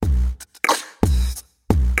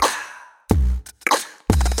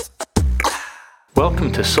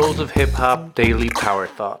Welcome to Souls of Hip Hop Daily Power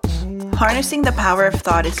Thoughts. Harnessing the power of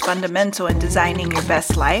thought is fundamental in designing your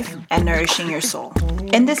best life and nourishing your soul.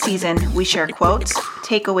 In this season, we share quotes,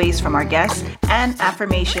 takeaways from our guests, and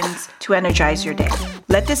affirmations to energize your day.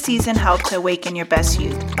 Let this season help to awaken your best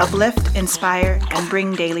you, uplift, inspire, and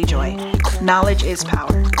bring daily joy. Knowledge is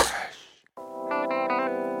power.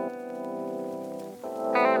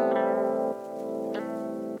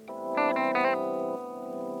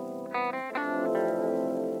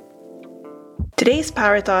 Today's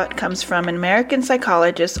power thought comes from an American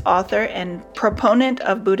psychologist, author, and proponent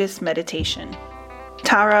of Buddhist meditation,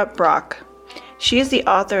 Tara Brach. She is the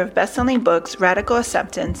author of best-selling books Radical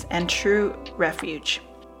Acceptance and True Refuge.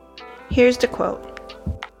 Here's the quote.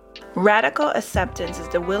 Radical acceptance is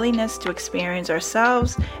the willingness to experience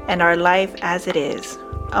ourselves and our life as it is.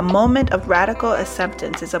 A moment of radical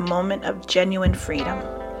acceptance is a moment of genuine freedom.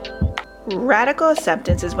 Radical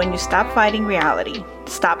acceptance is when you stop fighting reality,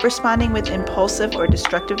 stop responding with impulsive or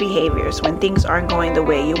destructive behaviors when things aren't going the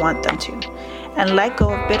way you want them to, and let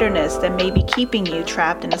go of bitterness that may be keeping you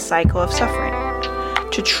trapped in a cycle of suffering.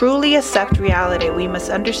 To truly accept reality, we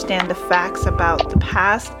must understand the facts about the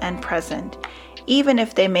past and present, even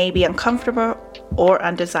if they may be uncomfortable or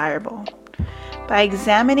undesirable. By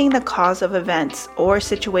examining the cause of events or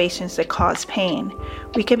situations that cause pain,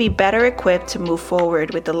 we can be better equipped to move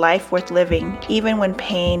forward with the life worth living, even when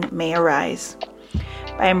pain may arise.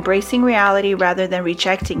 By embracing reality rather than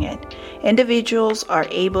rejecting it, individuals are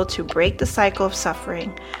able to break the cycle of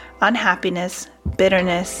suffering, unhappiness,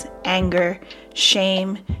 bitterness, anger,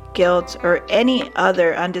 shame, guilt, or any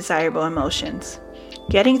other undesirable emotions.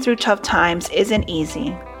 Getting through tough times isn't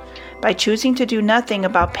easy. By choosing to do nothing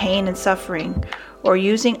about pain and suffering, or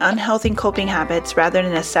using unhealthy coping habits rather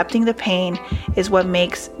than accepting the pain is what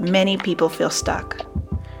makes many people feel stuck.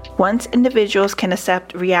 Once individuals can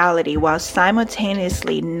accept reality while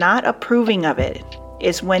simultaneously not approving of it,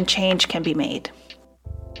 is when change can be made.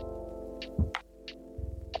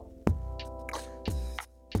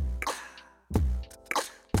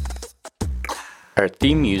 Our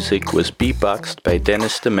theme music was beatboxed by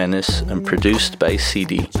Dennis de Menace and produced by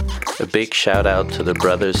CD. A big shout out to the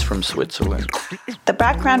brothers from Switzerland. The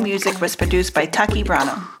background music was produced by Taki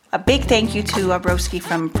Brano. A big thank you to Abroski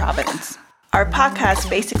from Providence. Our podcast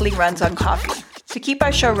basically runs on coffee. To keep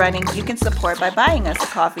our show running, you can support by buying us a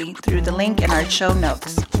coffee through the link in our show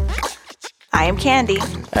notes. I am Candy.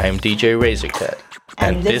 I am DJ Razorcut.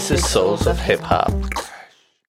 And this is Souls of Hip Hop.